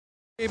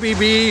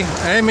ABB,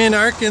 I'm in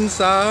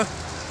Arkansas.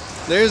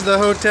 There's the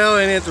hotel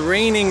and it's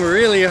raining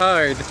really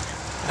hard.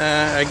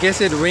 I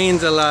guess it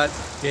rains a lot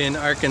in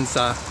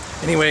Arkansas.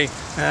 Anyway,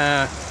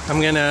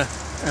 I'm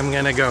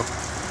gonna go.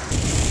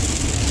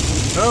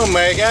 Oh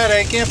my god,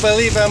 I can't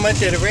believe how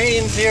much it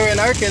rains here in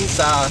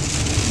Arkansas.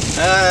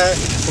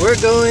 We're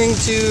going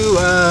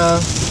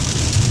to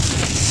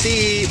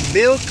see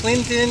Bill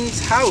Clinton's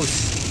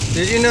house.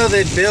 Did you know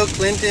that Bill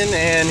Clinton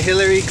and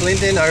Hillary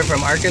Clinton are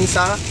from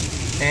Arkansas?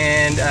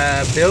 And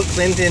Bill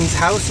Clinton's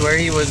house where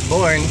he was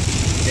born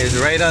is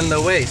right on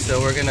the way, so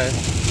we're gonna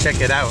check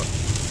it out.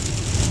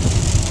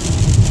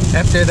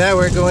 After that,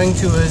 we're going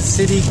to a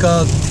city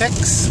called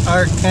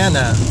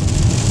Texarkana,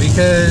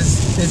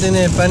 because isn't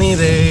it funny,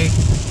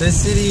 the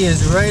city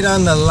is right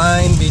on the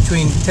line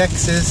between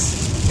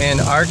Texas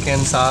and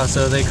Arkansas,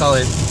 so they call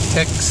it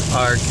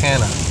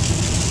Texarkana.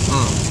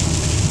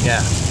 Yeah,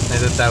 I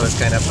thought that was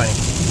kind of funny.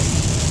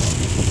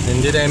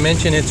 And did I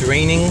mention it's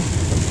raining?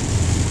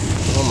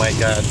 Oh my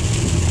god.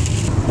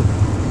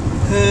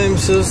 I'm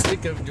so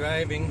sick of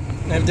driving.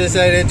 I've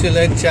decided to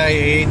let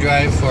Chai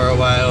drive for a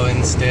while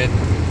instead.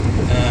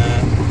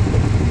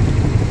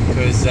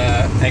 Because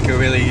I could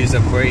really use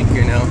a break,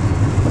 you know.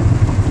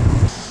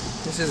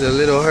 This is a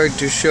little hard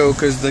to show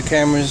because the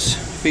camera's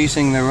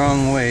facing the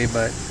wrong way,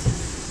 but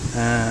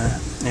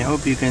I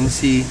hope you can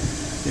see.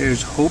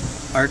 There's Hope,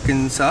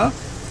 Arkansas.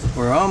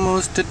 We're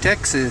almost to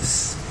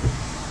Texas.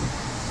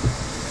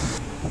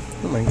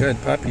 Oh my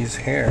god, Poppy's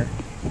hair.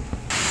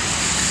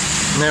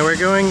 Now we're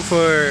going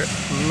for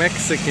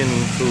Mexican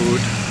food.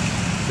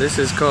 This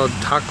is called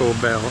Taco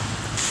Bell.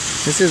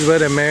 This is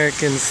what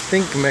Americans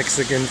think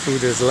Mexican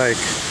food is like,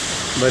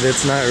 but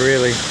it's not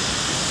really.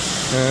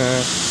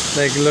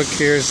 Like, look,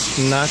 here's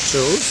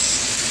nachos.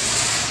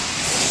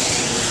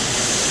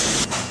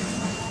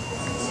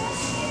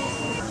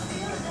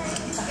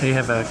 They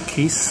have a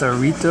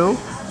quesarito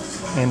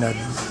and a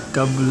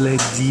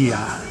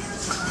dobledilla.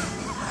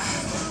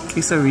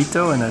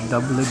 Quesarito and a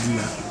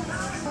dobledilla.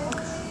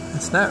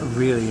 It's not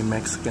really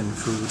Mexican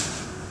food.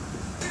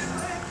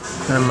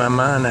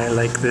 Mama and I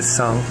like this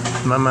song.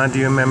 Mama, do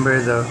you remember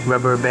the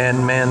Rubber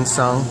Band Man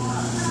song?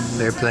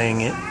 They're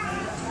playing it.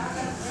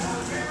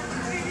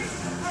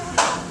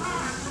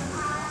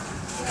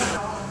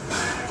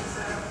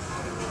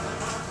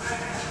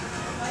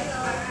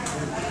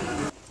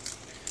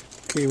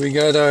 Okay, we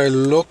got our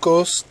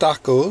Locos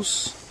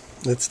Tacos.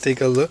 Let's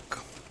take a look.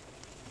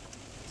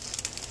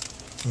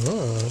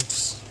 Oh,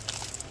 it's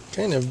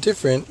kind of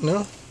different,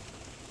 no?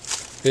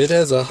 It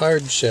has a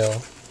hard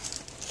shell.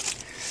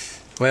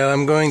 Well,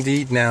 I'm going to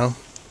eat now.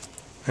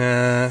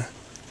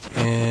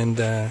 And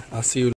I'll see you later.